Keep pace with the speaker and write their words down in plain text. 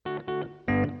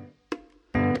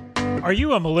Are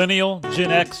you a millennial, Gen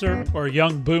Xer, or a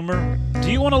young boomer?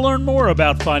 Do you want to learn more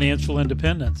about financial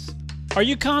independence? Are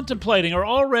you contemplating or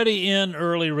already in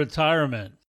early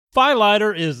retirement?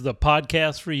 FiLighter is the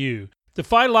podcast for you. The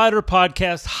FiLighter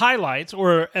podcast highlights,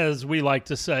 or as we like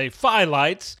to say,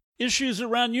 FiLights, issues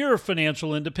around your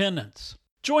financial independence.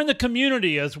 Join the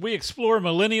community as we explore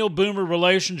millennial-boomer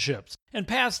relationships and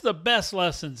pass the best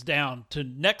lessons down to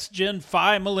next-gen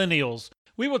Fi millennials.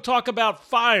 We will talk about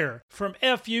FIRE, from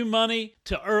FU money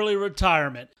to early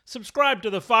retirement. Subscribe to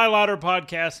the FiLighter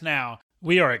podcast now.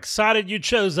 We are excited you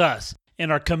chose us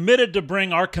and are committed to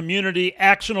bring our community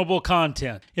actionable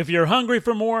content. If you're hungry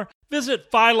for more,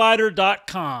 visit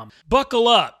FiLighter.com. Buckle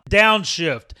up,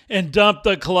 downshift, and dump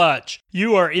the clutch.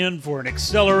 You are in for an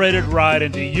accelerated ride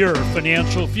into your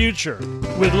financial future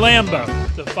with Lambo,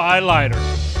 the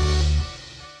FiLighter.